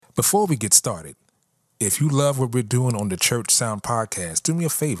Before we get started, if you love what we're doing on the Church Sound Podcast, do me a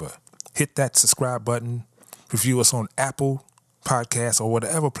favor. Hit that subscribe button. Review us on Apple Podcasts or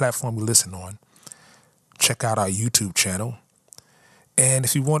whatever platform you listen on. Check out our YouTube channel. And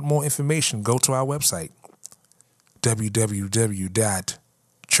if you want more information, go to our website,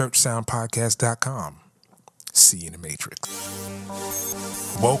 www.churchsoundpodcast.com. See you in the Matrix.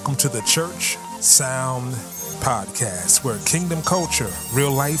 Welcome to the Church Sound Podcast, where kingdom culture,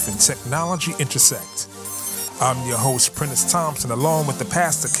 real life, and technology intersect. I'm your host, Prentice Thompson, along with the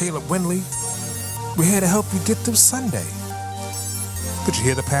pastor, Caleb Winley. We're here to help you get through Sunday. Could you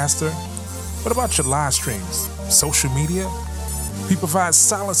hear the pastor? What about your live streams, social media? We provide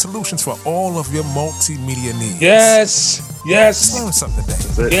solid solutions for all of your multimedia needs. Yes. Learn something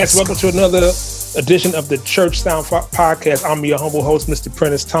today. Yes, welcome to another edition of the Church Sound Podcast. I'm your humble host, Mr.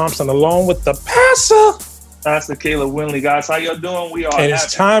 Prentice Thompson, along with the Pastor Caleb Winley. Guys, how y'all doing? We are. And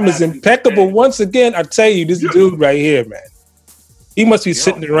his time is impeccable. Once again, I tell you, this dude right here, man, he must be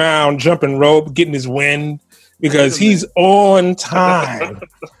sitting around jumping rope, getting his wind, because he's on time.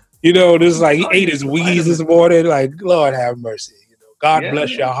 You know, this is like he ate his Wheeze this morning. Like, Lord have mercy. You know, God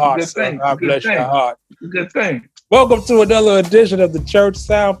bless your heart, son. God bless your heart. Good thing. Welcome to another edition of the Church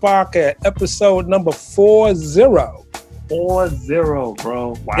Sound Podcast, episode number 40. 40,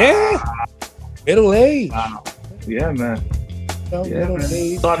 bro. Wow. Yeah. Middle age. Wow. Yeah, man. Middle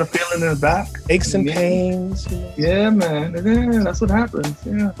age. Started feeling in the back. Aches and pains. You know? Yeah, man. Yeah, that's what happens.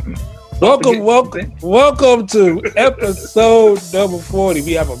 Yeah. Welcome to episode number 40.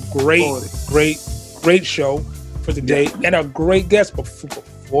 We have a great show for today and a great guest.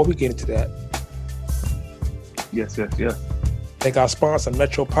 Before we get into that, Yes. thank our sponsor,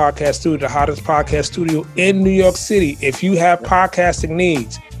 Metro Podcast Studio, the hottest podcast studio in New York City. If you have podcasting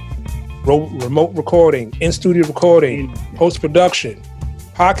needs, remote recording, in-studio recording, post-production,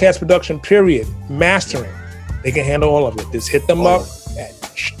 podcast production, period, mastering, they can handle all of it. Just hit them up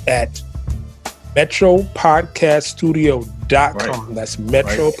at metropodcaststudio.com. Right. That's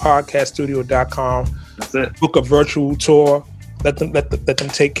metropodcaststudio.com. That's it. Book a virtual tour. Let them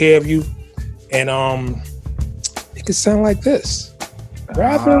take care of you. And it can sound like this.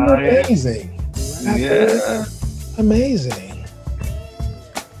 Rather amazing. Amazing.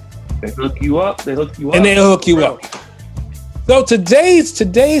 They hook you up. And they'll hook you up. So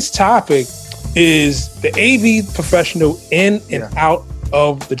today's topic is the AV professional in and out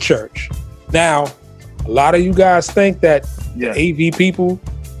of the church. Now, a lot of you guys think that the AV people,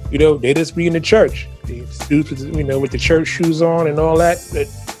 you know, they just be in the church. They suits with, you know, with the church shoes on and all that.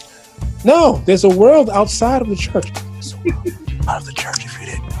 No, there's a world outside of the church. There's a world out of the church, if you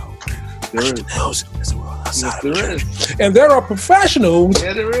didn't know. There's a world outside of the church. And there are professionals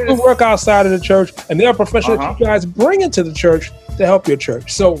who work outside of the church, and there are professionals that you guys bring into the church to help your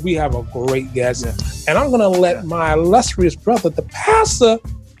church. So we have a great guest. And I'm going to let my illustrious brother, the pastor,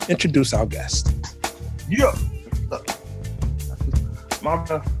 introduce our guest. Yeah. My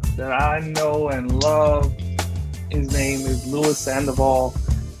brother that I know and love, his name is Sandoval,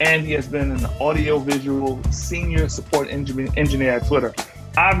 and he has been an audiovisual senior support engineer at Twitter.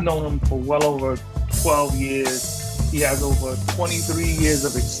 I've known him for well over 12 years. He has over 23 years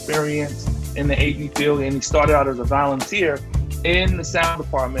of experience in the AV field, and he started out as a volunteer in the sound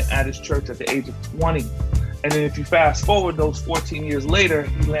department at his church at the age of 20. And then if you fast forward those 14 years later,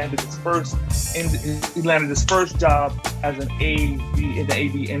 he landed his first job as an AV in the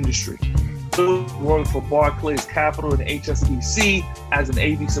AV industry. He worked for Barclays Capital and HSBC as an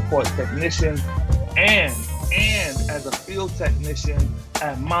AV support technician and as a field technician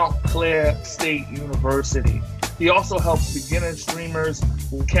at Mount Clair State University. He also helps beginner streamers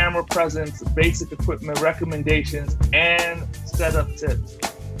with camera presence, basic equipment recommendations, and setup tips.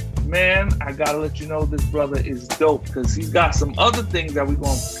 Man, I gotta let you know this brother is dope because he's got some other things that we're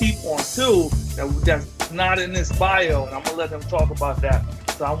gonna peep on too that's not in this bio, and I'm gonna let him talk about that.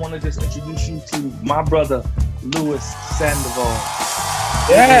 So I want to just introduce you to my brother, Louis Sandoval.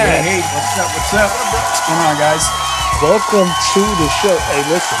 Yeah. Hey, what's up? What's going on, guys? Welcome to the show. Hey,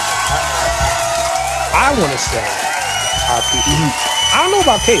 listen, I want to say I appreciate it. I don't know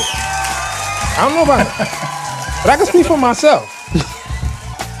about Caleb. I don't know about it, but I can speak for myself.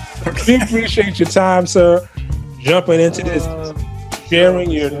 We appreciate your time, sir, jumping into this, sharing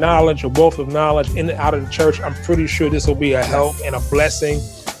your knowledge, your wealth of knowledge in and out of the church. I'm pretty sure this will be a help and a blessing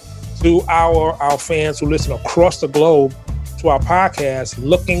to our fans who listen across the globe to our podcast,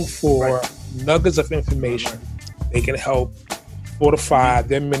 looking for nuggets of information they can help fortify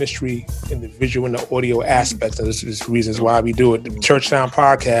their ministry in the visual and the audio aspects. And this is reasons why we do it. The Church Sound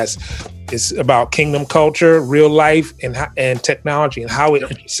Podcast is about kingdom culture, real life, and technology and how it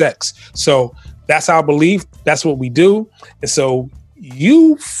intersects. So that's our belief. That's what we do. And so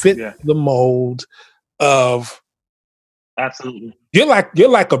you fit the mold of absolutely. You're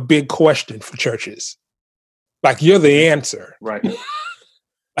like a big question for churches. Like you're the answer. Right.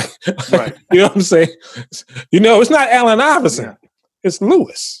 Right. You know what I'm saying? It's not Allen Iverson. Yeah. It's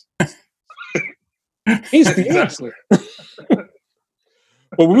Lewis. He's the answer.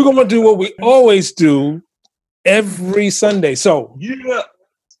 But we're going to do what we always do every Sunday. So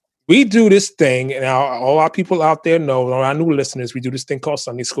we do this thing, and all our people out there know, all our new listeners, we do this thing called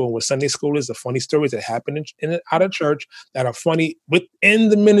Sunday School, where Sunday School is the funny stories that happen in and out of church that are funny within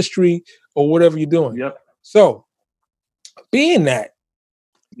the ministry or whatever you're doing. Yep. So being that,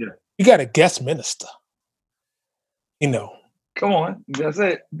 you got a guest minister, Come on, that's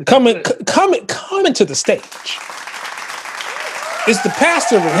it. Coming to the stage. It's the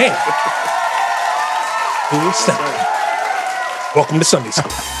pastor of hand. Welcome to Sunday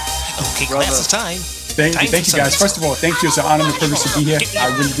School. Okay, class is time. Thank you guys. First of all, thank you. It's an honor and a privilege to be here. I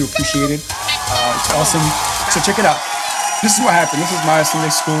really do appreciate it. It's awesome. So check it out. This is what happened. This is my Sunday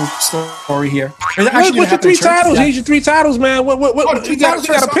school story here. What's your three titles? Here's your three titles, man. What you got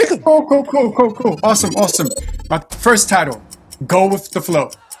to pick them. Cool. Awesome. My first title, Go with the Flow.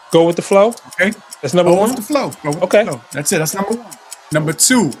 Go with the flow? Okay. That's number one? Go with the flow. The flow. That's it. That's number one. Number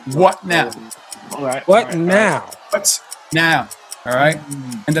two, what now? All right. What now? What now? All right.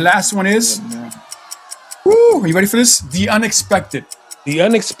 And the last one is, are you ready for this? The unexpected. The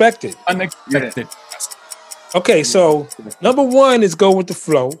unexpected. Unexpected. Yeah. Okay, so number one is go with the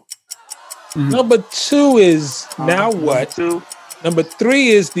flow. Mm-hmm. Number two is now what? Number three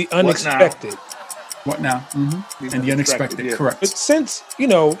is the unexpected. What now? Mm-hmm. And the unexpected, correct. But since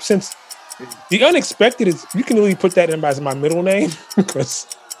the unexpected is, you can really put that in as my middle name because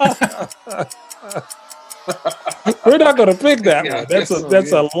we're not going to pick that one.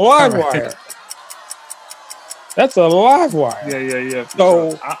 That's a live wire. That's a live wire. Yeah.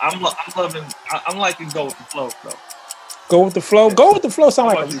 So I'm liking go with the flow, though. Go with the flow. Go with the flow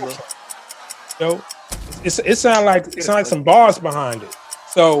sound like it sounds like some bars behind it.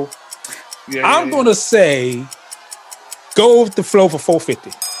 So I'm gonna say go with the flow for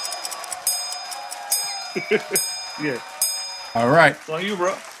 450. Yeah. All right. It's on you,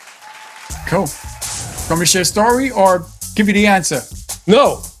 bro. Cool. Want me to share a story or give you the answer?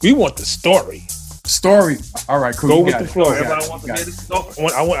 No, we want the story. Story. All right, cool. Go with the flow. Everybody wants to hear the story.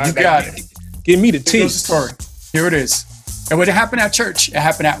 You got it. Give me the tea. Here's the story. Here it is. And when it happened at church, it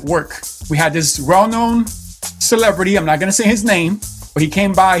happened at work. We had this well-known celebrity. I'm not going to say his name, but he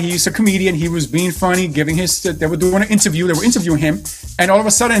came by. He's a comedian. He was being funny, they were doing an interview. They were interviewing him. And all of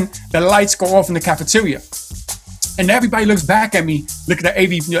a sudden, the lights go off in the cafeteria. And everybody looks back at me, look at the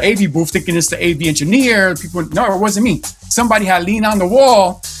AV booth, thinking it's the AV engineer. People, no, it wasn't me. Somebody had leaned on the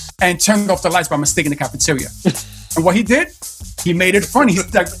wall and turned off the lights by mistake in the cafeteria. And what he did, he made it funny.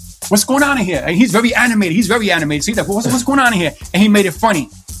 He's like, what's going on in here? And he's very animated. So he's like, what's going on in here? And he made it funny.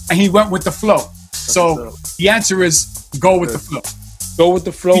 And he went with the flow. So the answer is go with the flow. Go with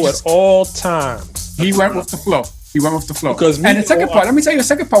the flow at all times. He went with the flow. Because and the second part, let me tell you the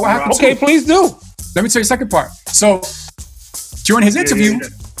second part. What happened? Okay, please do. Let me tell you the second part. So during his interview,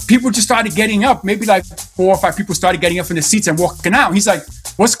 people just started getting up. Maybe like 4 or 5 people started getting up from the seats and walking out. He's like,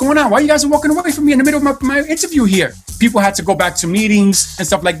 what's going on? Why you guys are walking away from me in the middle of my interview here? People had to go back to meetings and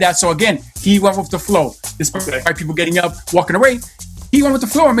stuff like that. So again, he went with the flow. Despite people getting up, walking away, he went with the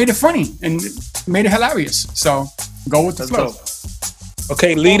flow and made it funny and made it hilarious. So go with the flow.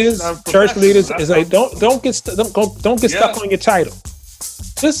 Okay, leaders, church leaders, is like don't get stuck on your title.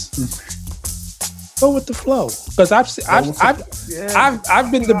 Just go with the flow, because I've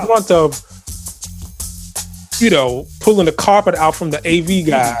been the brunt of pulling the carpet out from the AV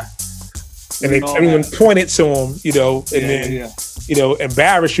guy, and everyone pointed to him, and then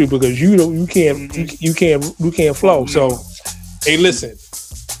embarrass you because you can't flow. So hey, listen,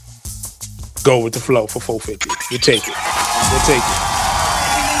 go with the flow for 450. We'll take it.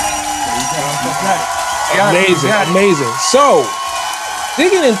 Amazing. So,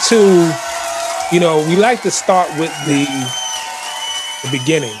 digging into, we like to start with the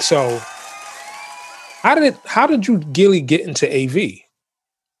beginning. So, how did you really get into AV?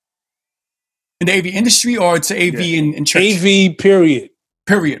 In the AV industry, or to AV in church? AV, period.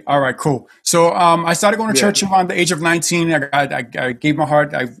 All right, cool. So, I started going to church around the age of 19. I gave my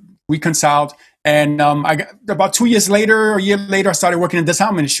heart. I reconciled. And I got, about 2 years later, a year later, I started working in the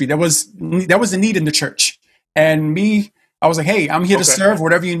sound ministry. There was a need in the church, and me I was like, hey, I'm here to serve.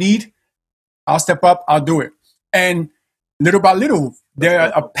 Whatever you need, I'll step up. I'll do it. And little by little,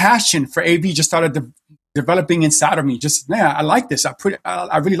 a passion for AV just started developing inside of me. Just, man, I like this.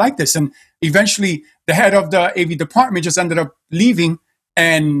 I really like this. And eventually, the head of the AV department just ended up leaving,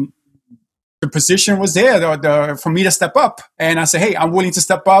 and the position was there for me to step up. And I said, hey, I'm willing to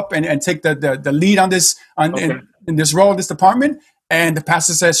step up and take the lead on this in this role, this department. And the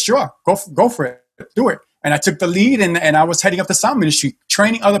pastor says, sure, go for it, do it. And I took the lead, and I was heading up the sound ministry,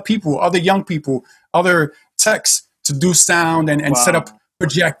 training other people, other young people, other techs to do sound and set up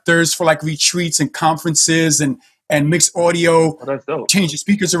projectors for like retreats and conferences and mix audio, change the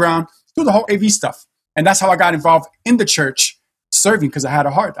speakers around, do the whole AV stuff. And that's how I got involved in the church, serving, because I had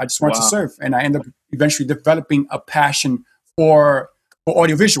a heart. I just wanted to serve. And I ended up eventually developing a passion for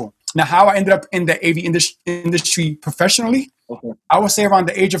audiovisual. Now, how I ended up in the AV industry professionally, I would say around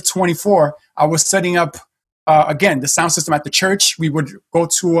the age of 24, I was setting up, again, the sound system at the church. We would go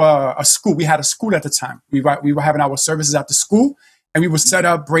to a school. We had a school at the time. We were having our services at the school, and we would set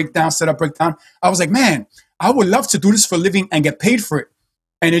up, break down. I was like, man, I would love to do this for a living and get paid for it.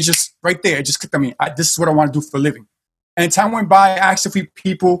 And it just, right there, it just clicked on me. This is what I want to do for a living. And time went by. I asked a few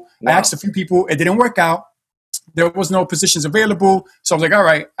people. It didn't work out. There was no positions available. So I was like, all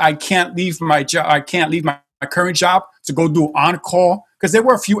right, I can't leave my job. I can't leave my current job to go do on-call, because there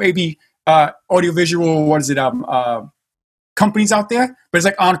were a few AV audiovisual, companies out there, but it's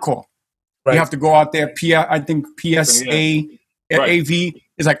like on-call. Right. You have to go out there. I think PSA, AV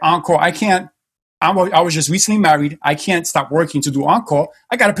is like on-call. I was just recently married. I can't stop working to do on-call.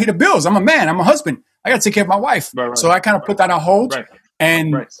 I got to pay the bills. I'm a man. I'm a husband. I got to take care of my wife. Right. So I kind of put that on hold. Right.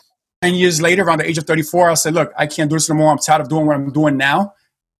 And 10 years later, around the age of 34, I said, look, I can't do this no more. I'm tired of doing what I'm doing now.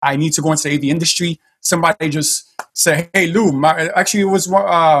 I need to go into the AV industry. Somebody just said, hey, Lou, actually it was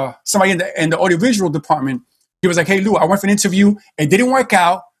somebody in the audiovisual department. He was like, hey, Lou, I went for an interview. It didn't work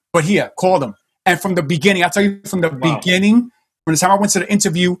out, but here, call them. And from the beginning, I'll tell you from the beginning, from the time I went to the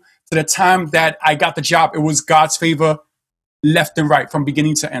interview to the time that I got the job, it was God's favor left and right from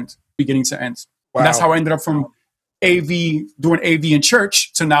beginning to end. Wow. And that's how I ended up from doing AV in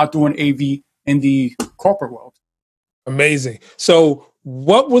church to now doing AV in the corporate world. Amazing. So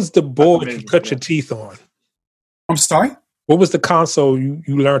what was the board you cut your teeth on? I'm sorry? What was the console you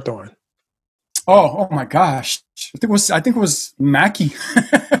learned on? Oh my gosh. I think it was Mackie.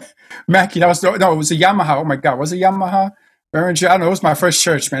 Mackie. It was a Yamaha. Oh my God. Was it Yamaha? I don't know. It was my first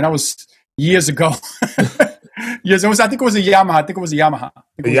church, man. That was years ago. I think it was a Yamaha.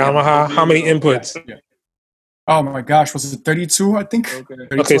 Yamaha. How many inputs? Yeah. Oh my gosh. Was it 32, I think?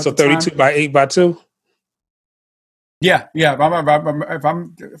 Okay, so 32 by 8 by 2? Yeah. I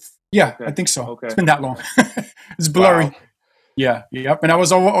think so. Okay. It's been that long. It's blurry. Wow. Yeah. Yep. And I was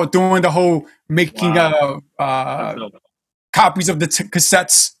doing the whole making copies of the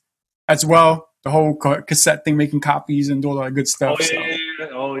cassettes as well. The whole cassette thing, making copies and all that good stuff.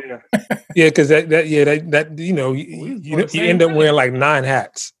 Oh yeah. Yeah, because that you end up wearing like 9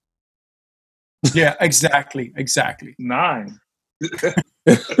 hats. Yeah, exactly. 9.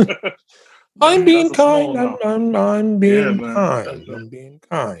 I'm being kind. I'm being kind. I'm being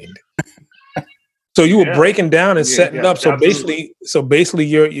kind. So you were breaking down and setting up. So basically,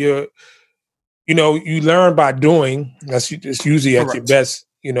 you learn by doing. That's usually at your best.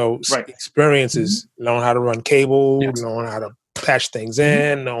 Experiences. Knowing how to run cable, knowing how to patch things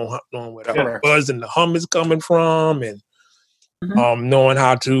in, knowing where the buzz and the hum is coming from, and knowing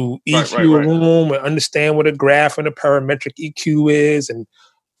how to EQ a room and understand what a graph and a parametric EQ is, and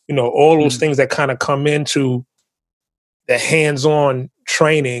all those things that kind of come into the hands-on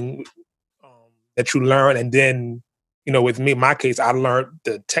training that you learn. And then, with me, in my case, I learned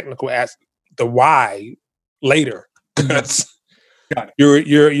the technical the why later. Because you're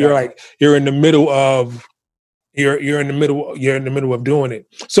in the middle of doing it.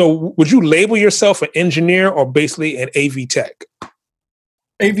 So would you label yourself an engineer or basically an AV tech?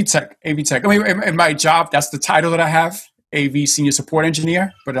 AV tech. I mean, in my job, that's the title that I have, AV senior support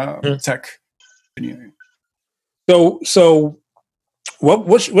engineer, but tech engineer. So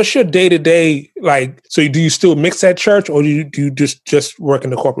what's your day-to-day like? So do you still mix at church, or do you just work in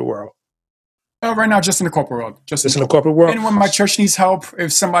the corporate world? Right now, just in the corporate world. Just in the corporate world. And when my church needs help,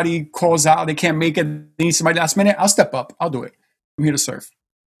 if somebody calls out, they can't make it, they need somebody last minute, I'll step up. I'll do it. I'm here to serve.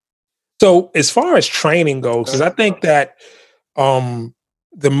 So as far as training goes, because I think that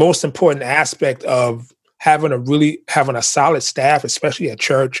the most important aspect of having a solid staff, especially at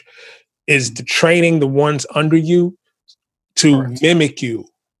church, is the training the ones under you to mimic you.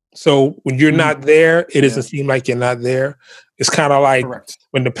 So when you're not there, it doesn't seem like you're not there. It's kind of like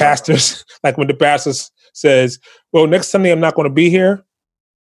when the pastors says, well, next Sunday I'm not going to be here,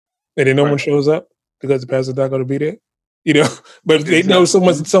 and then no one shows up because the pastor's not going to be there. You know, but if they know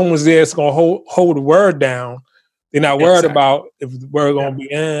someone's there that's going to hold the word down, they're not worried about if the word going to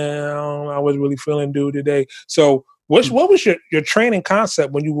be, I was really feeling due today. So what was your training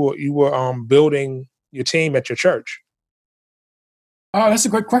concept when you were building your team at your church? Oh, that's a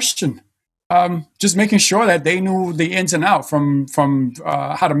great question. Just making sure that they knew the ins and outs from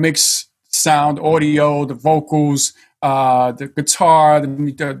how to mix sound, audio, the vocals, the guitar,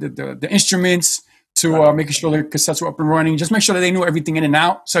 the instruments, to making sure the cassettes were up and running. Just make sure that they knew everything in and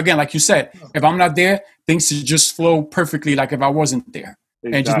out. So again, like you said, if I'm not there, things should just flow perfectly like if I wasn't there.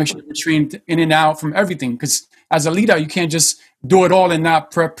 Exactly. And just make sure you're trained in and out from everything. Because as a leader, you can't just do it all and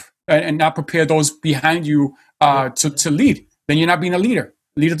not prep and not prepare those behind you to lead. Then you're not being a leader.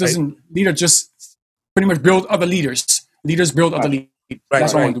 Leader just pretty much build other leaders. Leaders build other leaders.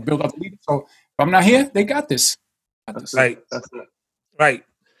 That's what I want to build other leaders. So if I'm not here, they got this. That's it. Right.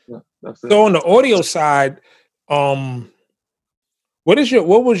 Yeah, that's it. So on the audio side, what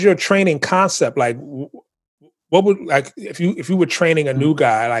was your training concept like? What would, like, if you were training a new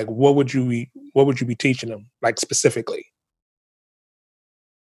guy, like what would you be teaching them, like specifically?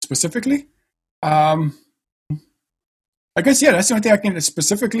 Specifically, I guess, that's the only thing I can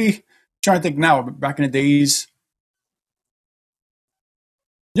specifically try to think now. Back in the days,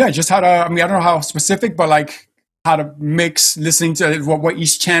 just how to, I don't know how specific, but like how to mix, listening to what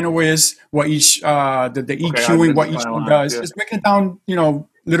each channel is, what each, the EQing, what each one does. Just breaking it down,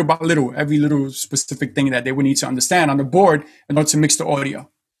 little by little, every little specific thing that they would need to understand on the board in order to mix the audio.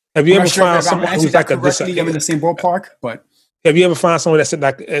 Have you ever found someone who's like I'm in the same ballpark, but have you ever found someone that's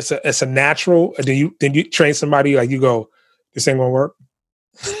like it's a natural? Or then you train somebody like you go, this ain't gonna work?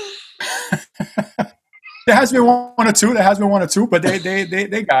 There has been one or two, but they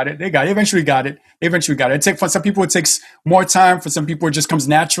got it. They eventually got it. For some people, it takes more time. For some people, it just comes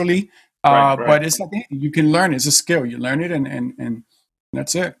naturally. But it's like you can learn. It's a skill. You learn it, and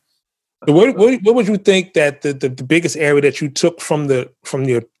that's it. So what would you think that the biggest area that you took from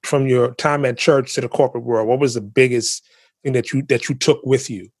your time at church to the corporate world? What was the biggest thing that you took with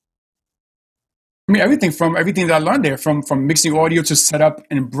you? I mean, everything that I learned there, from mixing audio to setup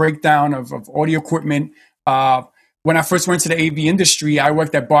and breakdown of audio equipment. When I first went to the AV industry, I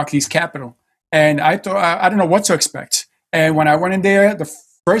worked at Barclays Capital, and I thought I didn't know what to expect. And when I went in there the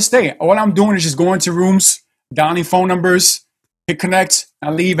first day, all I'm doing is just going to rooms, dialing phone numbers, hit connect,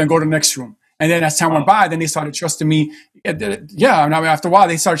 I leave and go to the next room. And then as time went by, then they started trusting me. After a while,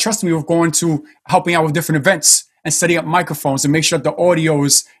 they started trusting me with going to helping out with different events and setting up microphones and make sure that the audio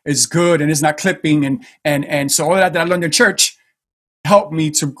is good and it's not clipping. And so all that I learned in church helped me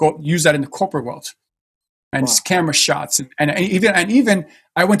to go use that in the corporate world. And camera shots. And even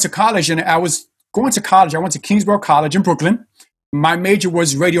I went to college, and I was going to college. I went to Kingsborough College in Brooklyn. My major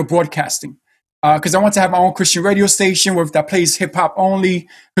was radio broadcasting because I want to have my own Christian radio station that plays hip hop only,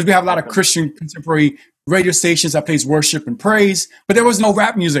 because we have a lot of Christian contemporary radio stations that plays worship and praise, but there was no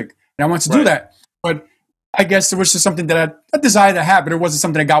rap music. And I wanted to do that. But I guess it was just something that I desired to have, but it wasn't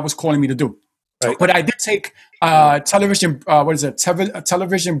something that God was calling me to do. Right. But I did take television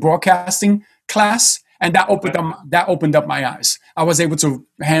broadcasting class. And that opened up my eyes. I was able to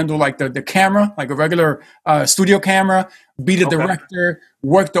handle like the camera, like a regular studio camera, be the director,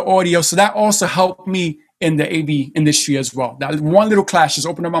 work the audio. So that also helped me in the AV industry as well. That one little class just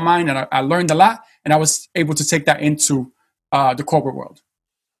opened up my mind, and I learned a lot, and I was able to take that into the corporate world.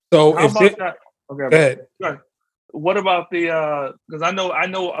 So how about that? Okay, go ahead. What about the? Because I know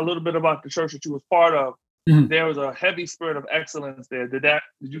a little bit about the church that you was part of. Mm-hmm. There was a heavy spirit of excellence there. Did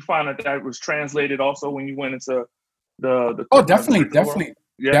you find that was translated also when you went into the? Oh, definitely.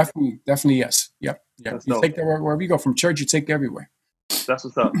 Yeah. Definitely, yes. Yep. You take that wherever you go. From church, you take everywhere. That's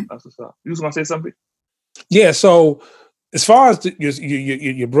what's up. You was gonna say something? Yeah. So as far as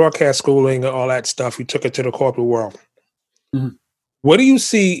your broadcast schooling and all that stuff, you took it to the corporate world. Mm-hmm. What do you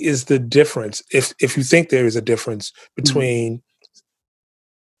see is the difference, if you think there is a difference between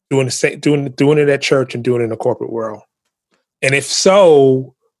doing it at church and doing it in the corporate world? And if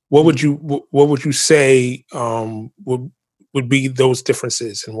so, what would you say would be those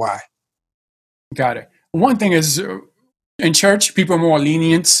differences and why? Got it. One thing is, in church, people are more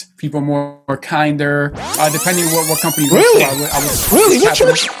lenient, people are more kinder, depending on what company you really? Really? I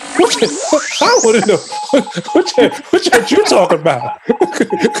want to know what church you talking about?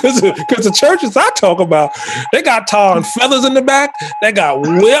 Because the churches I talk about, they got tar and feathers in the back, they got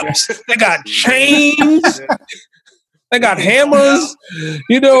whips, they got chains. They got hammers.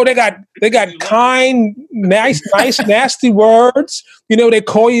 They got kind, nice, nasty words. They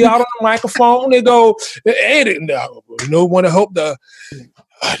call you out on the microphone. They go, hey, want to help the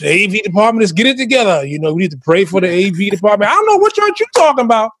AV department is get it together. We need to pray for the AV department. I don't know what church you talking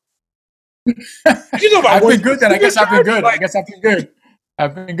about. I've been good then. I guess I've been good.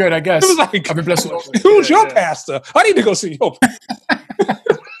 I've been good, I guess. It was like, I've been blessed. Who's your pastor? I need to go see your pastor.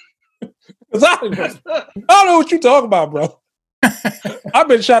 I don't know what you talking about, bro. I've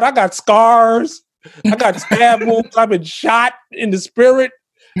been shot. I got scars. I got stab wounds. I've been shot in the spirit.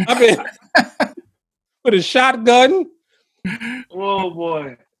 I've been with a shotgun. Oh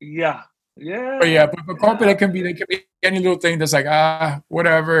boy, yeah. But corporate, they can be any little thing that's like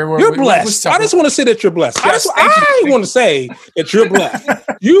whatever. You're blessed. I just want to say that you're blessed. Yes, I want to say that you're blessed.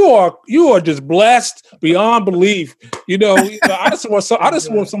 You are just blessed beyond belief. I just want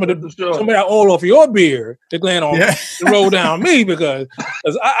some of that oil off your beard to land on to roll down me because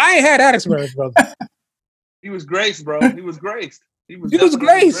I ain't had that experience, brother. He was graced, bro. He was graced. He was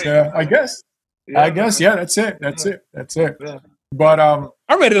graced. Yeah, I guess. Yeah, that's it. Yeah. But I'm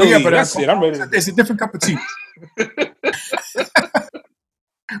ready to leave. That's it. I'm ready. It's a different cup of tea.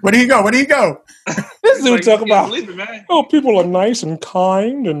 Where do you go? This dude talking about people are nice and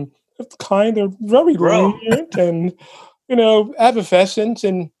kind, and they're very lenient and effervescent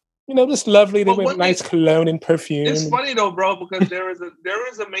and just lovely. They wear nice cologne and perfume. It's funny though, bro, because there is a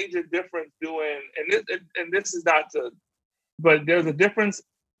major difference and this is not to, but there's a difference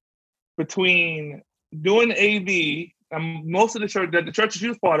between doing AV. Most of the church you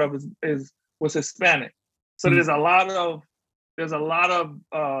was part of was Hispanic, so there's a lot of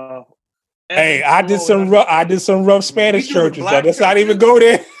hey, I did some rough Spanish churches. So let's not even go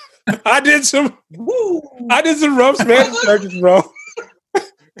there. I did some rough Spanish churches, bro.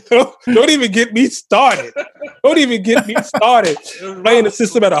 Don't even get me started. Playing the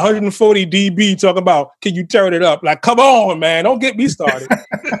system at 140 dB, talking about can you turn it up? Like, come on, man! Don't get me started.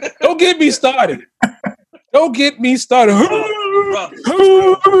 Don't get me started. Don't get me started.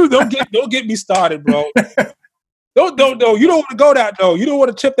 Don't get me started, bro. Don't. You don't want to go that though. You don't want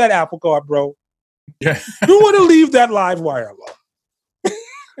to chip that apple cart, bro. Yeah. You want to leave that live wire alone.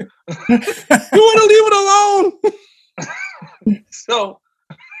 You want to leave it alone.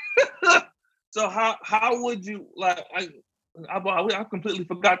 So how would you like? I completely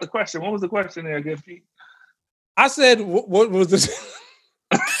forgot the question. What was the question there again, Pete? I said, what was this?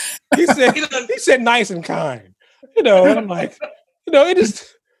 He said nice and kind. And I'm like, he said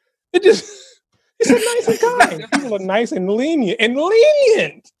nice and kind. People are nice and lenient.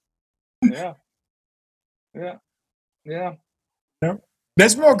 Yeah.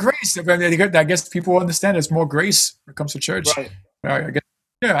 There's more grace. I guess people understand there's more grace when it comes to church. Right. I guess,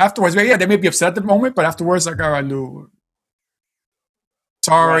 afterwards, they may be upset at the moment, but afterwards, like, all right, Lou,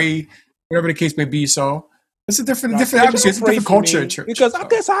 sorry, whatever the case may be. So it's a different atmosphere. It's a different culture at church. Because I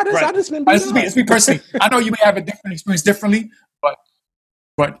guess I just been. It's me personally. I know you may have a different experience differently,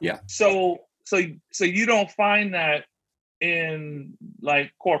 but yeah. So you don't find that in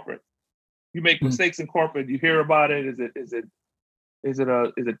like corporate. You make mistakes in corporate. You hear about it. Is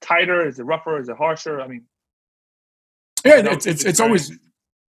it tighter? Is it rougher? Is it harsher? I mean, it's always.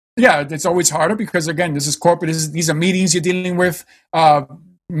 Yeah, it's always harder because again, this is corporate. These are meetings you're dealing with,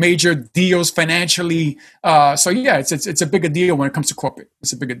 major deals financially. So yeah, it's a bigger deal when it comes to corporate.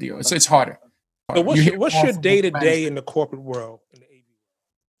 It's a bigger deal. It's harder. So what's your day-to-day in the corporate world?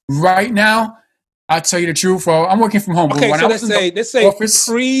 Right now, I'll tell you the truth. I'm working from home. Okay, when so let's say office,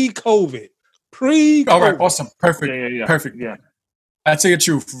 pre-COVID. All right, awesome, perfect, yeah. Perfect. Yeah, I'll tell you the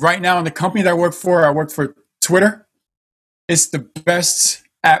truth. Right now, in the company that I work for Twitter. It's the best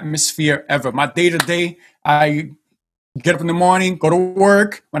atmosphere ever. My day-to-day, I get up in the morning, go to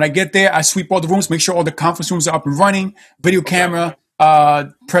work. When I get there, I sweep all the rooms, make sure all the conference rooms are up and running, video camera,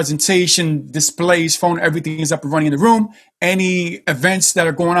 presentation, displays, phone, everything is up and running in the room. Any events that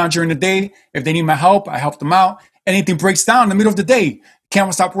are going on during the day, if they need my help, I help them out. Anything breaks down in the middle of the day,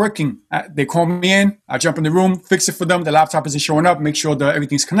 camera stopped working. They call me in, I jump in the room, fix it for them. The laptop isn't showing up, make sure that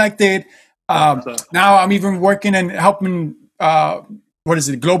everything's connected. Now I'm even working and helping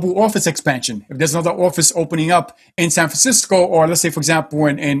global office expansion. If there's another office opening up in San Francisco, or let's say, for example,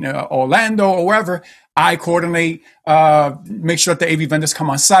 in Orlando or wherever, I coordinate, make sure that the AV vendors come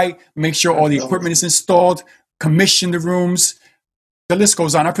on site, make sure all the equipment is installed, commission the rooms. The list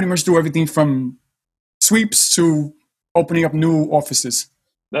goes on. I pretty much do everything from sweeps to opening up new offices.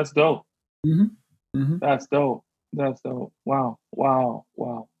 That's dope. Mm-hmm. Mm-hmm. That's dope. Wow.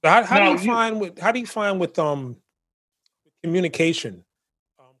 How do you find with communication?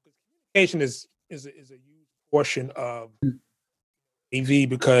 Communication is a huge portion of AV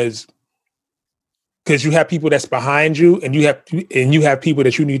because you have people that's behind you, and you have people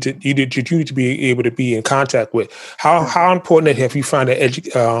that you need to be able to be in contact with. How important have you found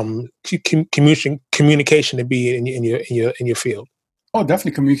that communication to be in your field? Oh,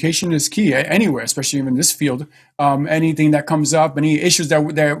 definitely. Communication is key anywhere, especially in this field. Anything that comes up, any issues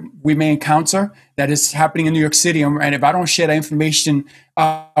that we may encounter that is happening in New York City, and if I don't share that information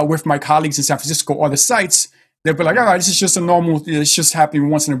with my colleagues in San Francisco or the sites, they'll be like, all right, this is just it's just happening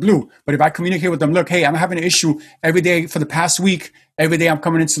once in a blue. But if I communicate with them, look, hey, I'm having an issue every day for the past week. Every day I'm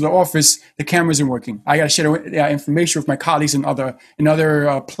coming into the office, the camera isn't working. I got to share that information with my colleagues in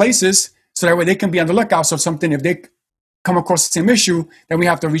other places, so that way they can be on the lookout. So if they come across the same issue, then we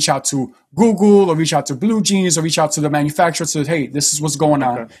have to reach out to Google or reach out to Blue Jeans or reach out to the manufacturer to say, hey, this is what's going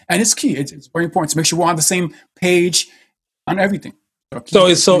on. And it's key. It's very important to make sure we're on the same page on everything. So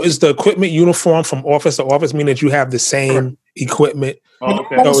is the equipment uniform from office to office, meaning that you have the same equipment? For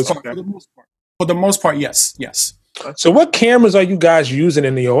the most part, yes. So what cameras are you guys using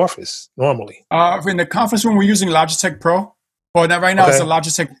in your office normally? In the conference room, we're using Logitech Pro. Well, right now it's the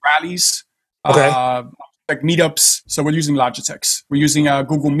Logitech Rallies. Like meetups, so we're using Logitechs. We're using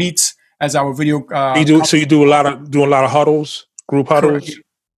Google Meet as our video. You do a lot of huddles, group huddles. Correct.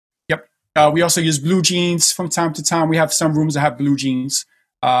 Yep. We also use Blue Jeans from time to time. We have some rooms that have Blue Jeans,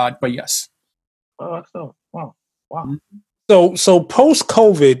 but yes. Oh, that's so wow. So post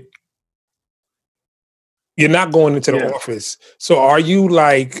COVID, you're not going into the office. So are you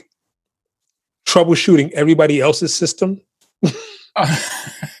like troubleshooting everybody else's system? For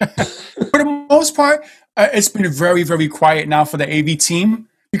the most part, it's been very, very quiet now for the AV team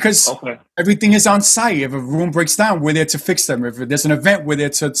because everything is on site. If a room breaks down, we're there to fix them. If there's an event, we're there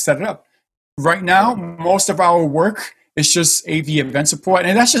to set it up. Right now, most of our work is just AV event support,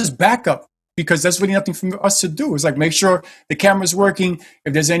 and that's just backup because there's really nothing for us to do. It's like make sure the camera's working.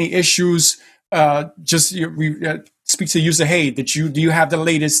 If there's any issues, we speak to the user. Hey, do you have the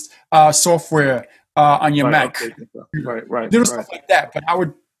latest software on your Mac? Right. Little stuff like that. But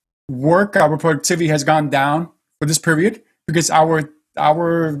our productivity has gone down for this period because our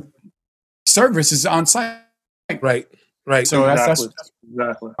service is on site. Right. So that's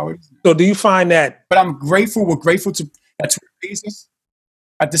exactly. So do you find that? But we're grateful to that's what pays us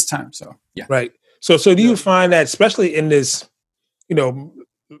at this time. So yeah. Right. So do you find that, especially in this,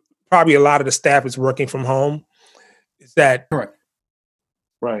 probably a lot of the staff is working from home, is that correct?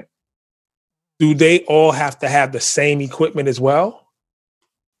 Right. Do they all have to have the same equipment as well?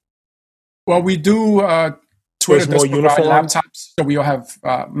 Well, we do. Twitter does provide laptops, so we all have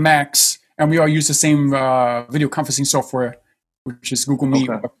Macs, and we all use the same video conferencing software, which is Google Meet.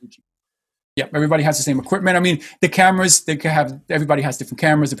 Okay. Yeah, everybody has the same equipment. I mean, the cameras everybody has different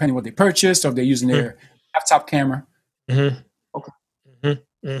cameras depending on what they purchased, or if they're using their laptop camera. Mm-hmm. Okay.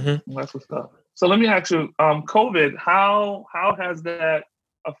 Mm-hmm. That's what's up. So let me ask you, COVID, how has that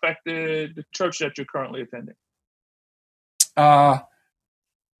affected the church that you're currently attending?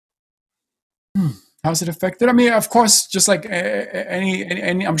 How's it affected? I mean, of course, just like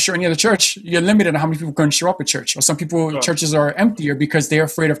any I'm sure any other church, you're limited on how many people can show up at church. Or some people, churches are emptier because they're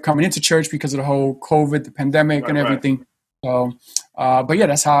afraid of coming into church because of the whole COVID, the pandemic, and everything. Right. So, but yeah,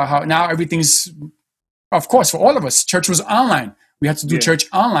 that's how now everything's. Of course, for all of us, church was online. We had to do church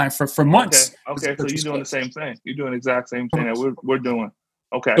online for months. Okay. So you're doing the same thing. You're doing the exact same thing that we're doing.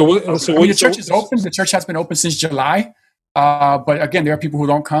 Okay. So the church is open. The church has been open since July. But again, there are people who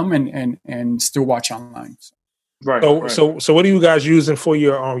don't come and still watch online. Right. So what are you guys using for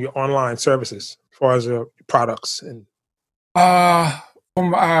your online services as far as your products and?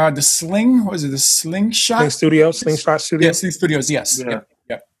 From the Sling, what is it? The Slingshot Slingshot Studio. Yeah, Sling Studios. Yes.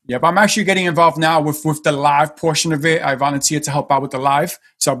 Yeah. But I'm actually getting involved now with the live portion of it. I volunteered to help out with the live,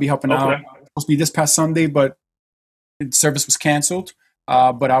 so I'll be helping out. It was supposed to be this past Sunday, but the service was canceled.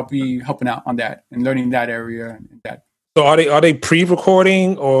 But I'll be helping out on that and learning that area and that. So are they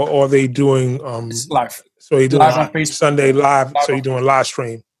pre-recording or are they doing live? So you're doing live on Facebook. Sunday live. So you're doing live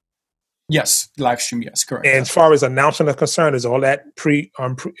stream. Yes, live stream. Yes, correct. And as far as announcement is concerned, is all that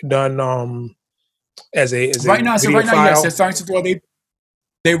done as a right now? So right now, yes, they're starting to do.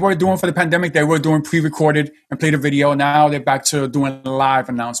 They were doing for the pandemic. They were doing pre-recorded and played a video. Now they're back to doing live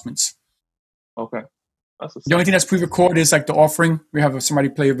announcements. Okay. The only thing that's pre-recorded is like the offering. We have somebody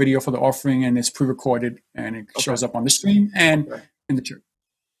play a video for the offering, and it's pre-recorded, and it shows up on the stream and in the church.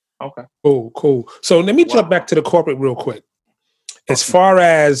 Okay. Cool. So let me jump back to the corporate real quick. As far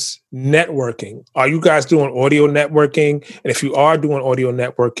as networking, are you guys doing audio networking? And if you are doing audio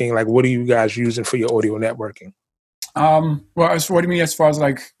networking, like what are you guys using for your audio networking? Well, what do you mean as far as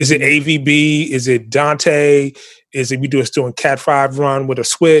like? Is it AVB? Is it Dante? Is it we doing Cat 5 run with a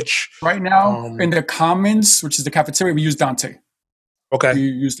switch? Right now, in the Commons, which is the cafeteria, we use Dante. Okay. We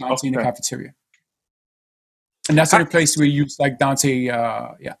use Dante in the cafeteria. And that's the only place we use like Dante,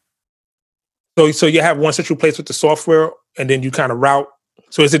 yeah. So you have one central place with the software, and then you kind of route.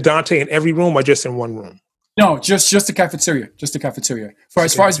 So is it Dante in every room or just in one room? No, just the cafeteria. Just the cafeteria.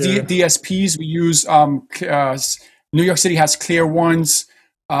 As far as DSPs, we use New York City has clear ones.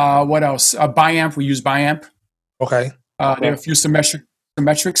 What else? Biamp. We use Biamp. Okay. There are a few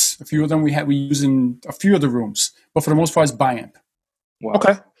symmetrics. A few of them we use in a few of the rooms, but for the most part, it's Biamp. Wow.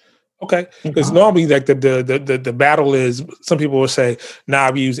 Okay. Because normally, like the battle is, some people will say, "Nah,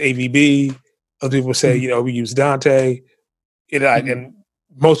 we use AVB." Other people say, we use Dante. And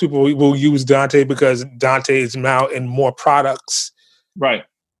most people will use Dante because Dante is now in more products. Right.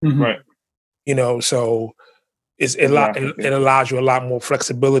 Right. So it allows you a lot more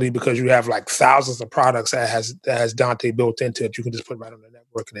flexibility because you have like thousands of products that has Dante built into it. You can just put it right on the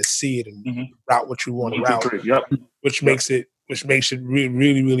network and then see it and route what you want to route. Yep. Which makes it really,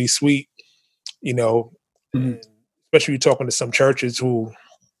 really, really sweet. Especially you're talking to some churches who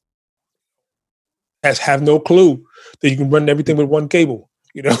have no clue that you can run everything with one cable.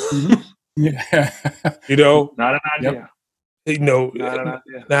 Yeah. Not an idea.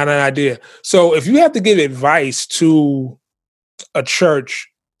 Not an idea. So if you have to give advice to a church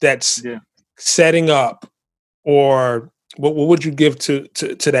that's setting up, or what would you give to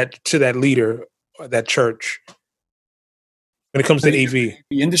that leader, or that church, when it comes to AV?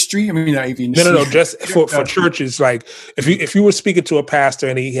 The industry? I mean, the AV industry. No. Just for churches. Like if you were speaking to a pastor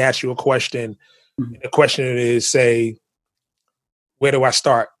and he asked you a question, and the question is, say, where do I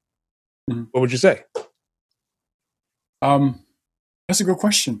start? What would you say? That's a good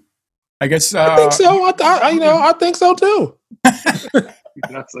question. I guess I think so. I think so too. That's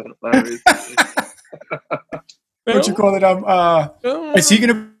hilarious. What you call it? Is he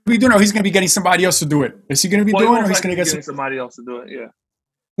going to be doing, or he's going to be getting somebody else to do it? Is he going to be doing, or he's going to get somebody else to do it? Yeah.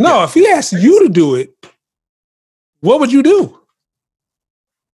 No, if he asked you to do it, what would you do?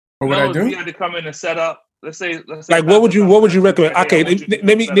 What would I do? You had to come in and set up. Let's say like what would you recommend? Okay, let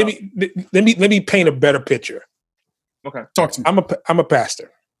me paint a better picture. Okay, talk to me. I'm a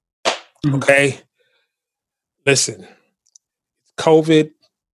pastor. Okay, listen, COVID.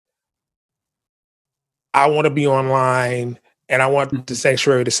 I want to be online, and I want the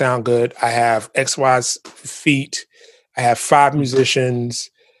sanctuary to sound good. I have XY feet. I have 5 musicians.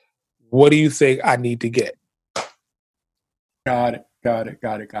 What do you think I need to get? Got it. And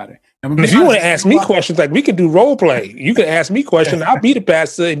if you want to ask me questions, like we can do role play. You can ask me questions. I'll be the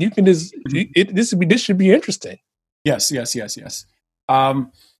pastor, and you can just this should be interesting. Yes.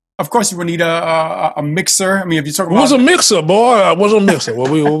 Of course, you would need a mixer. I mean, if you talk about what's a mixer, boy? What's a mixer?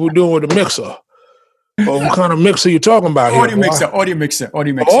 What we doing with a mixer? What kind of mixer you talking about here? Audio mixer.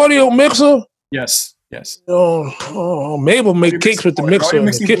 Audio mixer? Yes. Mabel make cakes with the mixer in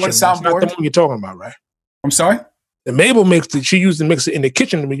the kitchen. That's not the one you're talking about, right? I'm sorry? The Mabel makes she used the mixer in the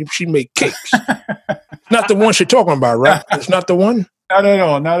kitchen when she make cakes. Not the one she's talking about, right? It's not the one? Not at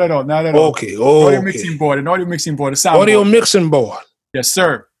all. Okay. Audio mixing board, a sound audio mixing board. Yes,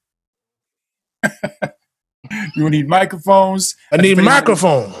 sir. You will need microphones. I need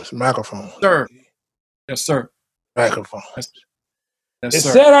microphones. Sir. Yes, sir. Microphones. Yes, it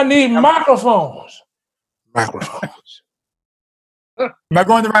sir. said I need microphones. Am I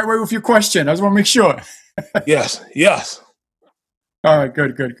going the right way with your question? I just want to make sure. Yes. All right,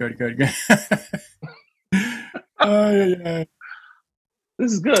 good. Yeah.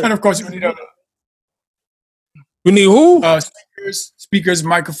 This is good. And of course, you need we need who? Speakers,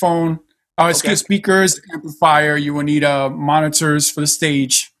 microphone. Speakers, amplifier. You will need monitors for the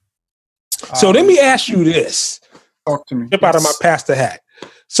stage. So let me ask you this. Talk to me. Step out of my pastor hat.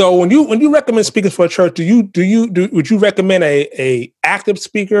 So when you recommend speakers for a church, would you recommend a active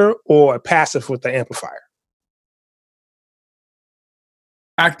speaker or a passive with the amplifier?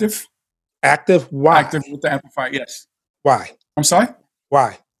 Active. Why? Active with the amplifier. Yes. Why? I'm sorry.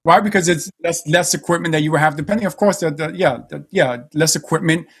 Why? Because that's less equipment that you will have, depending, of course, less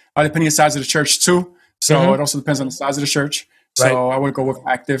equipment, depending on the size of the church too. So it also depends on the size of the church. So I would go with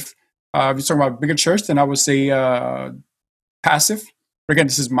active. If you're talking about bigger church, then I would say passive. But again,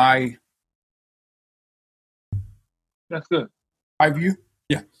 this is my. That's good. My view.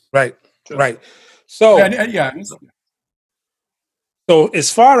 Yeah. Right. So So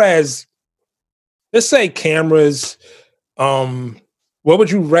as far as, let's say, cameras, what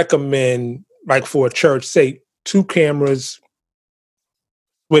would you recommend, like for a church? Say 2 cameras,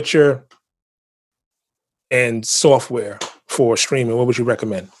 switcher, and software for streaming, what would you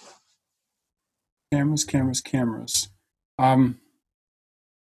recommend? Cameras.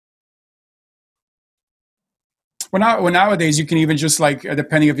 Well, nowadays you can even just like,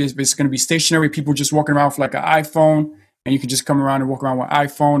 depending if it's going to be stationary, people just walking around with like an iPhone, and you can just come around and walk around with an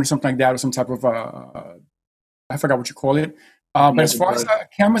iPhone or something like that, or some type of I forgot what you call it. But as far as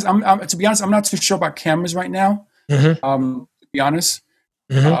cameras, I'm to be honest, I'm not too sure about cameras right now. To be honest,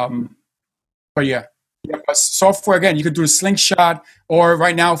 but yeah. But software, again, you could do a Slingshot, or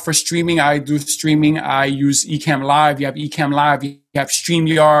right now for streaming, I do streaming. I use Ecamm Live. You have Ecamm Live. You have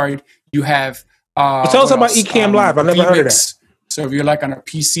StreamYard. You have. Tell us about Ecamm Live. I've never heard of that. So if you're like on a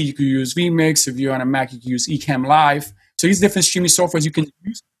PC, you could use vMix. If you're on a Mac, you can use Ecamm Live. So these different streaming softwares you can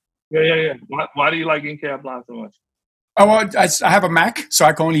use. Yeah. Why do you like Ecamm Live so much? Oh, well, I have a Mac, so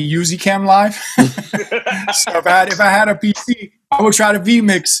I can only use Ecamm Live. So if I had a PC, I would try to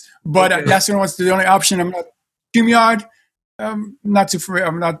vMix, but that's the only option. I'm not StreamYard. Not too familiar.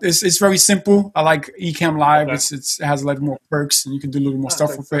 I'm not. It's very simple. I like Ecamm Live. Okay. It has a lot more perks, and you can do a little more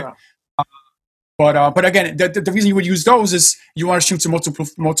stuff with it. But again, the reason you would use those is you want to stream to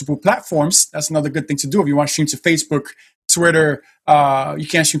multiple platforms. That's another good thing to do. If you want to stream to Facebook, Twitter, you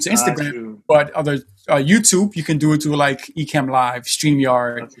can't stream to Instagram, but other YouTube, you can do it to like Ecamm Live,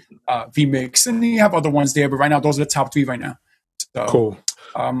 StreamYard, vMix, and then you have other ones there. But right now, those are the top 3 right now. So, cool.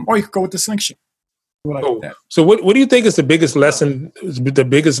 Or you could go with the Slingshot. Like cool. That. So what do you think is the biggest lesson? The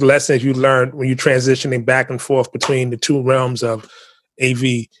biggest lessons you learned when you're transitioning back and forth between the two realms of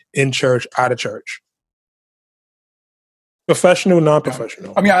AV, in church, out of church, professional,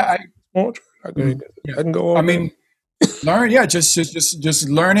 non-professional? I mean, I can go over. I mean, learn, just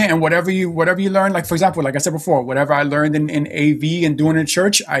learn it, and whatever you learn. Like for example, like I said before, whatever I learned in AV and doing it in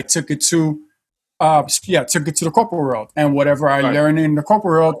church, I took it to the corporate world, and whatever I learned in the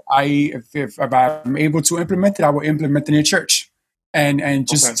corporate world, if I'm able to implement it, I will implement it in church, and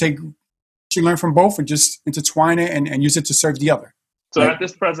just take what you learn from both and just intertwine it and use it to serve the other. So at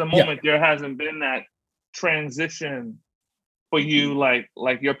this present moment, there hasn't been that transition for you, like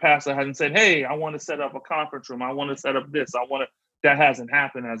your pastor hasn't said, "Hey, I want to set up a conference room. I want to set up this. I want to." That hasn't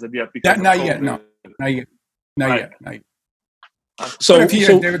happened as of yet. Because not yet. No, not yet. So but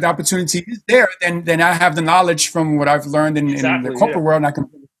if the opportunity is there, then I have the knowledge from what I've learned in the corporate world, and I can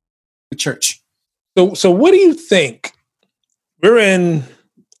put it in the church. So what do you think? We're in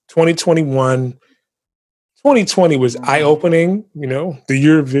 2021. 2020 was eye-opening, the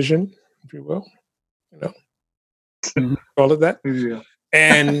year of vision, if you will, call it that. Yeah.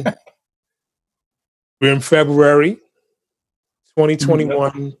 And we're in February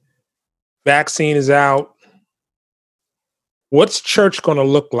 2021. Vaccine is out. What's church going to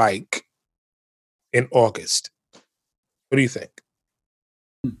look like in August? What do you think?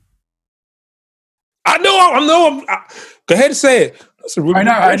 I know. Go ahead and say it. That's a really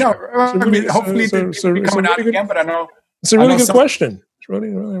I know. Hopefully things will be coming out again, but I know. It's a really good question. It's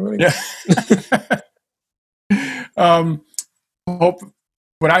really good. Yeah. Hope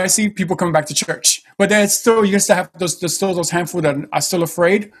when I see people coming back to church, but then it's still, you still have those handful that are still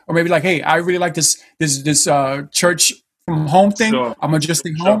afraid, or maybe like, hey, I really like this church from home thing. Sure. I'm gonna just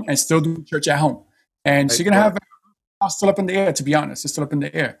stay home and still do church at home. And so you're gonna have still up in the air. To be honest, it's still up in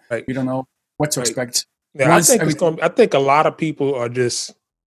the air. Right. You don't know what to expect. Yeah, I think a lot of people are just,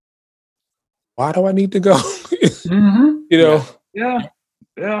 why do I need to go? Yeah.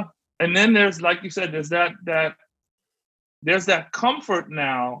 And then there's, like you said, there's that comfort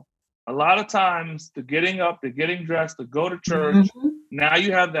now. A lot of times, the getting up, the getting dressed, to go to church. Now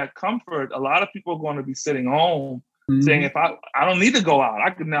you have that comfort. A lot of people are going to be sitting home saying, if I don't need to go out, I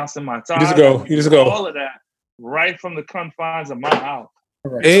can now spend my time. You just go. All of that right from the confines of my house.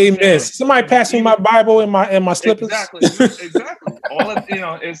 Right. Amen. Somebody pass me my Bible and my slippers. Exactly. All of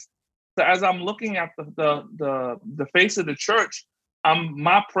is, so as I'm looking at the face of the church,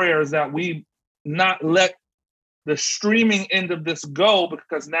 my prayer is that we not let the streaming end of this go,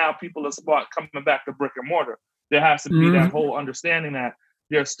 because now people are coming back to brick and mortar. There has to be that whole understanding that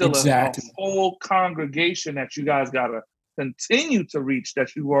there's still a whole congregation that you guys gotta continue to reach,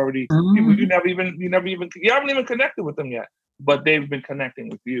 that you already people you haven't even connected with them yet, but they've been connecting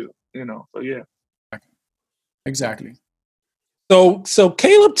with you. So yeah. Exactly. So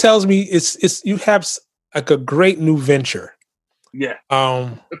Caleb tells me it's you have like a great new venture. Yeah.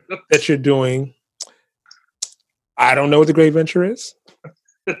 That you're doing. I don't know what the great venture is.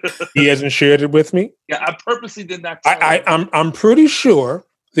 He hasn't shared it with me. Yeah, I purposely did not. I'm pretty sure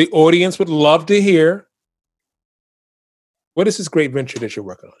the audience would love to hear. What is this great venture that you're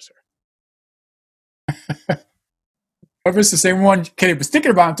working on, sir? Whoever it's the same one Caleb was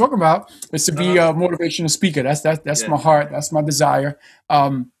thinking about and talking about is to be a motivational speaker. That's my heart. That's my desire.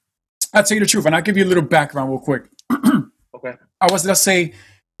 I'll tell you the truth, and I'll give you a little background real quick. Okay. Let's say,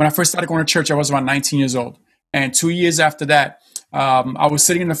 when I first started going to church, I was around 19 years old. And 2 years after that, I was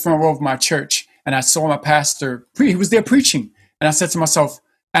sitting in the front row of my church, and I saw my pastor. He was there preaching. And I said to myself,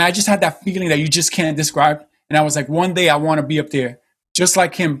 and I just had that feeling that you just can't describe. And I was like, one day I want to be up there, just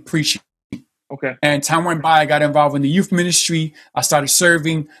like him preaching. Okay. And time went by, I got involved in the youth ministry. I started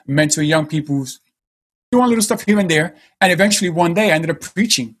serving, mentoring young people, doing little stuff here and there. And eventually one day I ended up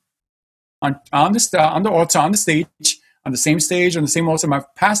preaching on the altar, on the stage, on the same stage, on the same altar my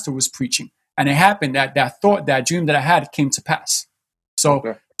pastor was preaching. And it happened that thought, that dream that I had came to pass.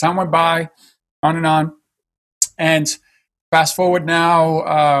 So time went by, on and on. And fast forward now,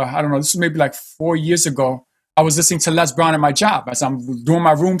 I don't know, this was maybe like 4 years ago. I was listening to Les Brown at my job. As I'm doing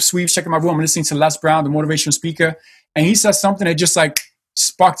my room sweeps, checking my room, I'm listening to Les Brown, the motivational speaker. And he said something that just like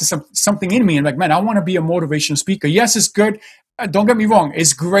sparked something in me. And like, man, I want to be a motivational speaker. Yes, it's good. Don't get me wrong.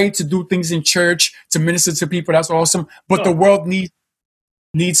 It's great to do things in church, to minister to people. That's awesome. But the world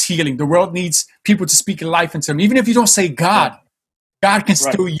needs healing. The world needs people to speak life into them. Even if you don't say God, God can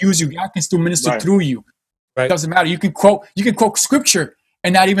still use you. God can still minister through you. It doesn't matter. You can quote scripture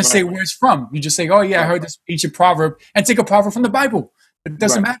and not even say where it's from. You just say, oh yeah, I heard this ancient proverb, and take a proverb from the Bible. It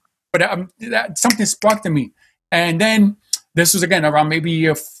doesn't matter. But something sparked in me. And then this was again around maybe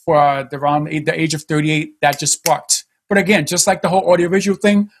around the age of 38, that just sparked. But again, just like the whole audiovisual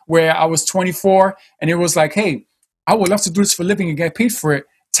thing where I was 24 and it was like, hey, I would love to do this for a living and get paid for it.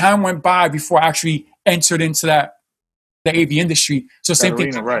 Time went by before I actually entered into the AV industry. So same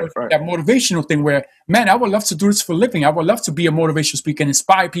thing, that motivational thing where, man, I would love to do this for a living. I would love to be a motivational speaker and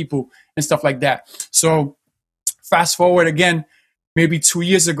inspire people and stuff like that. So fast forward again, maybe 2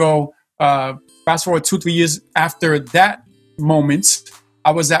 years ago, fast forward 2-3 years after that moment,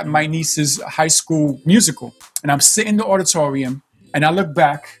 I was at my niece's high school musical, and I'm sitting in the auditorium, and I look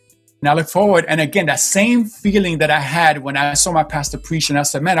back and I look forward, and again, that same feeling that I had when I saw my pastor preach, and I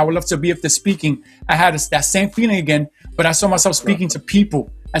said, man, I would love to be up there speaking. I had that same feeling again, but I saw myself speaking to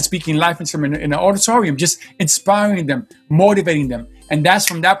people and speaking life into them in the auditorium, just inspiring them, motivating them. And that's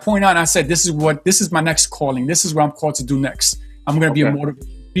from that point on, I said, this is my next calling. This is what I'm called to do next. I'm going to be a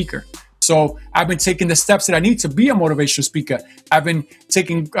motivational speaker. So I've been taking the steps that I need to be a motivational speaker. I've been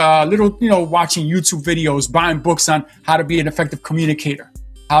taking watching YouTube videos, buying books on how to be an effective communicator,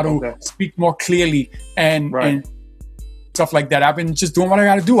 how to speak more clearly and stuff like that. I've been just doing what I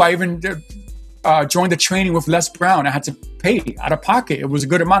got to do. I even joined the training with Les Brown. I had to pay out of pocket. It was a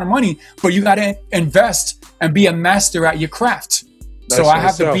good amount of money, but you got to invest and be a master at your craft. So I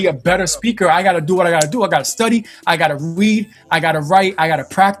have to be a better speaker. I got to do what I got to do. I got to study. I got to read. I got to write. I got to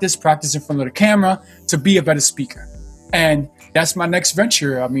practice in front of the camera to be a better speaker. And that's my next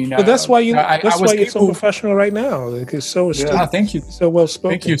venture. I mean, but that's why you're so professional right now. Like, it's so thank you. So well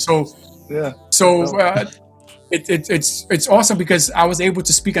spoken. Thank you. It's awesome because I was able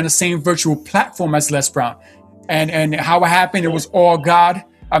to speak on the same virtual platform as Les Brown, and how it happened. It was all God.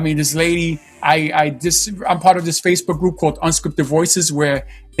 I mean, this lady, I'm part of this Facebook group called Unscripted Voices, where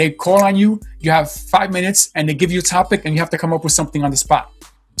they call on you. You have 5 minutes and they give you a topic and you have to come up with something on the spot.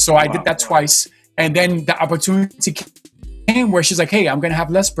 So I did that twice. And then the opportunity came where she's like, hey, I'm going to have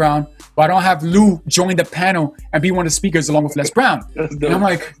Les Brown, but I don't have Lou join the panel and be one of the speakers along with Les Brown. And I'm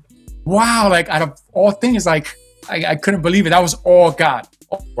like, wow, like out of all things, like I couldn't believe it. That was all God.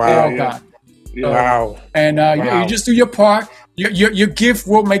 All God. Wow. And you just do your part. Your gift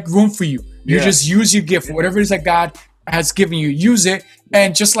will make room for you. You just use your gift, whatever it is that God has given you, use it.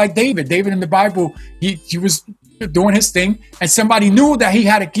 And just like David in the Bible, he was doing his thing, and somebody knew that he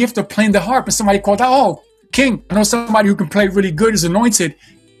had a gift of playing the harp, and somebody called out, "Oh, King, I know somebody who can play really good, is anointed."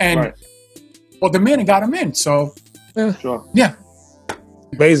 And well, the man got him in. So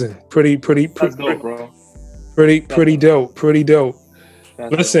amazing, pretty dope, bro. Pretty dope.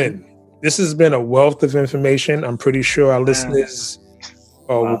 That's Listen. dope. This has been a wealth of information. I'm pretty sure our listeners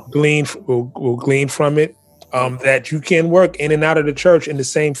will glean from it. That you can work in and out of the church in the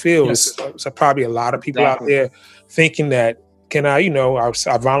same field. Yes. So probably a lot of people out there thinking that, can I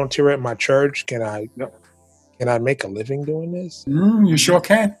volunteer at my church? Can I make a living doing this? You sure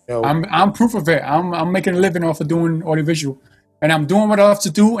can. I'm proof of it. I'm making a living off of doing audiovisual, and I'm doing what I love to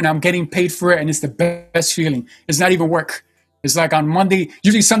do, and I'm getting paid for it, and it's the best feeling. It's not even work. It's like on Monday,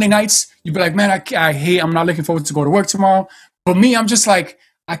 usually Sunday nights, you'd be like, man, I'm not looking forward to go to work tomorrow. But me, I'm just like,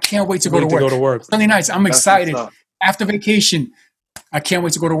 I can't wait to go to work. Sunday nights, I'm excited. After vacation, I can't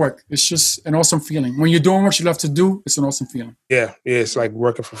wait to go to work. It's just an awesome feeling. When you're doing what you love to do, it's an awesome feeling. Yeah, it's like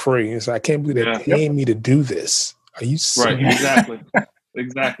working for free. It's like, I can't believe they're paying me to do this. Are you Right. serious?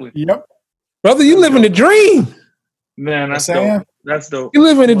 Exactly. Yep. Brother, you living the dream. Man, that's Yes, I am. dope. That's dope. You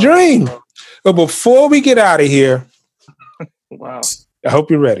living the dream. But before we get out of here, Wow. I hope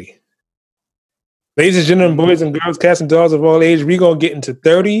you're ready. Ladies and gentlemen, boys and girls, cats and dogs of all ages, we're going to get into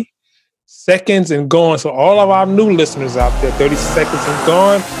 30 seconds and gone. So all of our new listeners out there, 30 seconds and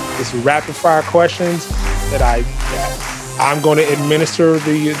gone. It's rapid fire questions that I'm going to administer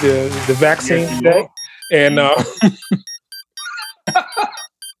the vaccine today. And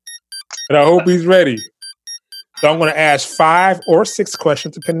and I hope he's ready. So I'm going to ask 5 or 6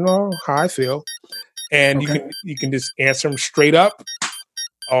 questions, depending on how I feel. And you can just answer them straight up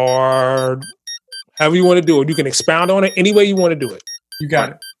or however you want to do it. You can expound on it any way you want to do it. You got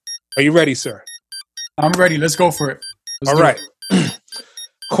it. Are you ready, sir? I'm ready. Let's go for it. All right.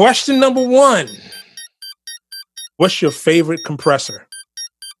 Question number 1. What's your favorite compressor?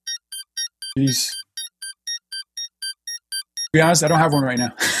 Jeez. To be honest, I don't have one right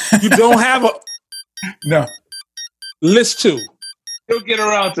now. You don't have a... No. List 2. He'll get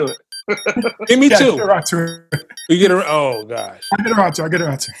around to it. Give me 2. Get around to it. You get around. Oh gosh. I get around to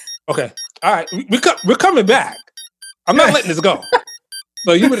it. Okay. All right. We're coming back. I'm not letting this go.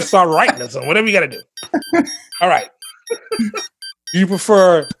 So you better start writing this on whatever you got to do. All right. Do you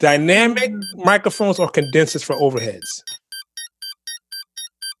prefer dynamic microphones or condensers for overheads?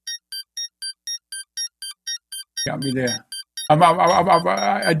 Got me there.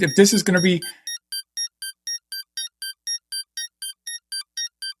 If this is gonna be,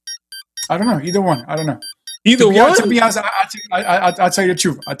 I don't know. Either one. I don't know. Either one. To be honest, I'll tell you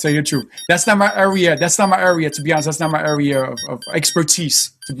the truth. That's not my area. To be honest, that's not my area of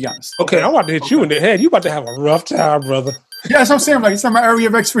expertise. To be honest. Okay, I'm about to hit you in the head. You about to have a rough time, brother. Yeah, that's what I'm saying. Like, it's not my area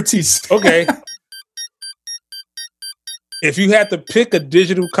of expertise. Okay. If you had to pick a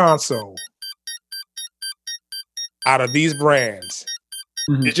digital console out of these brands,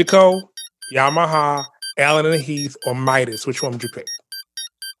 Digico, Yamaha, Allen and Heath, or Midas, which one would you pick?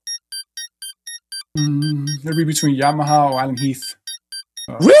 It'll be between Yamaha or Allen Heath.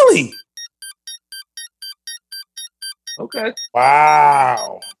 Really? Okay.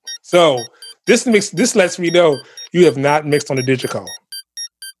 Wow. So this lets me know you have not mixed on the Digico.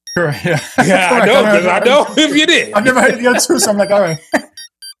 Sure, yeah. Yeah, I know. I know if you did. I've never heard of the other two, so I'm like, all right.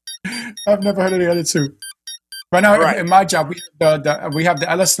 I've never heard of the other two. Right now, in my job, we have the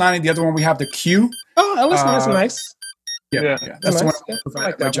LS9, and the other one we have the Q. Oh, LS9 is nice. Yeah. That's the one Yeah, I like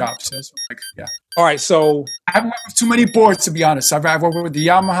like my that job. So that's like, yeah. All right, so I haven't worked with too many boards, to be honest. I've worked with the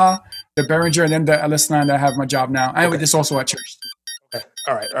Yamaha, the Behringer, and then the LS9 that I have my job now. And with this also at church. okay.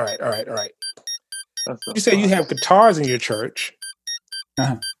 All right. You say you have guitars in your church.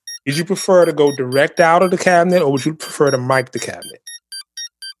 Uh-huh. Did you prefer to go direct out of the cabinet, or would you prefer to mic the cabinet?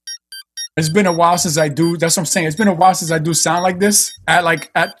 It's been a while since I do. That's what I'm saying. It's been a while since I do sound like this at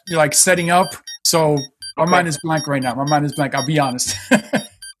setting up. So my mind is blank right now. I'll be honest.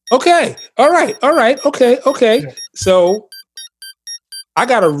 Okay. All right. Okay. Yeah. So I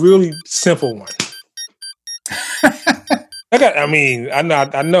got a really simple one.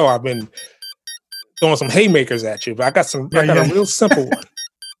 I know I've been throwing some haymakers at you, but I got a real simple one.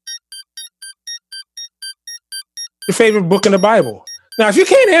 Your favorite book in the Bible? Now, if you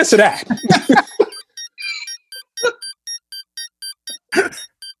can't answer that,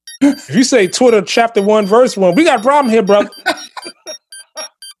 if you say Twitter chapter 1 verse 1, we got a problem here, brother.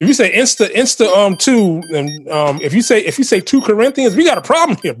 If you say Insta 2, and if you say 2 Corinthians, we got a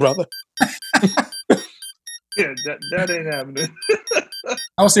problem here, brother. Yeah, that ain't happening.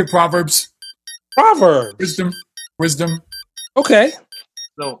 I would say Proverbs. Wisdom. Okay.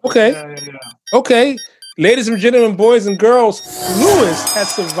 So, okay. Yeah. Okay. Ladies and gentlemen, boys and girls, Lewis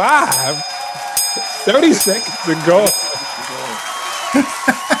has survived 30 seconds ago.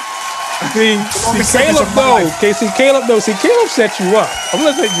 Caleb set you up. I'm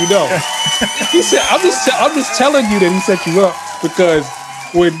gonna let you know. He said, I'm just telling you that he set you up because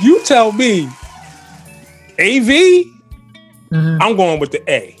when you tell me AV, I'm going with the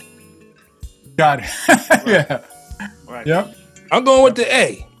A. Got it. Yeah. Right. Yep. I'm going with the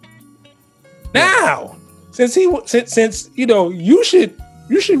A. Now, since you should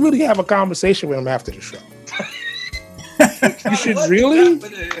really have a conversation with him after the show. You should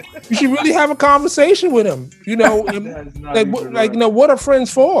really have a conversation with him. What are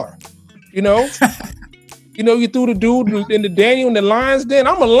friends for? You threw the dude in the Daniel in the lion's den.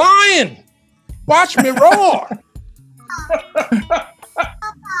 I'm a lion. Watch me roar.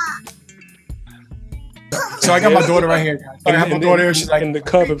 So I got my daughter right here, guys. I have my daughter here. She's like, and the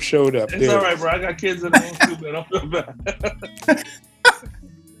cub have showed up. It's all right, bro. I got kids in the room too, but I don't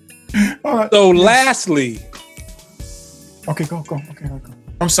feel bad. So lastly, Okay, go. Okay, go.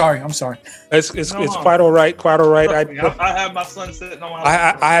 I'm sorry. It's quite all right. I have my son sitting on my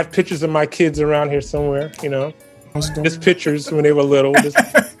lap. I have pictures of my kids around here somewhere, you know. There's pictures when they were little.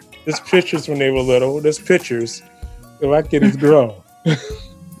 There's pictures when they were little. There's pictures. So my kid is grown.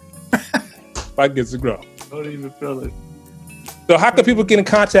 My kids are grown. Don't even feel it. So how can people get in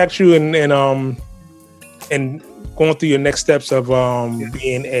contact you and going through your next steps of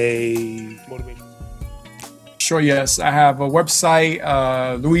being a motivation? Sure, yes. I have a website,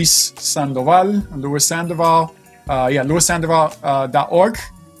 Louis Sandoval, louissandoval.org.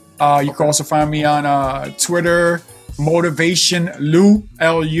 You can also find me on Twitter, Motivation Lou,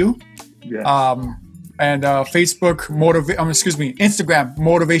 L-U. Yeah. And Facebook, Instagram,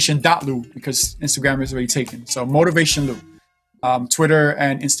 motivation.lou, because Instagram is already taken. So Motivation Lou. Twitter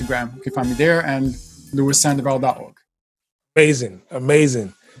and Instagram. You can find me there, and louissandoval.org. Amazing,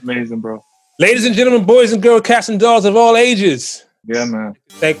 bro. Ladies and gentlemen, boys and girls, cats and dogs of all ages. Yeah, man.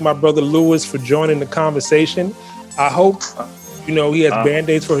 Thank my brother Louis for joining the conversation. I hope, he has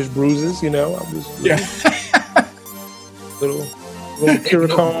Band-Aids for his bruises, Little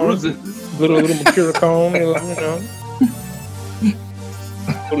Mercurochrome. Little Mercurochrome,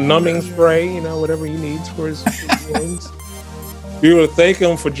 Little numbing spray, whatever he needs for his wounds. We want to thank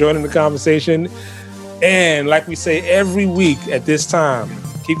him for joining the conversation. And like we say every week at this time,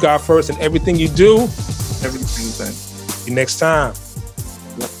 keep God first in everything you do. Everything you say. See you next time.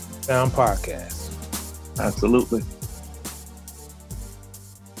 Sound Podcast. Absolutely.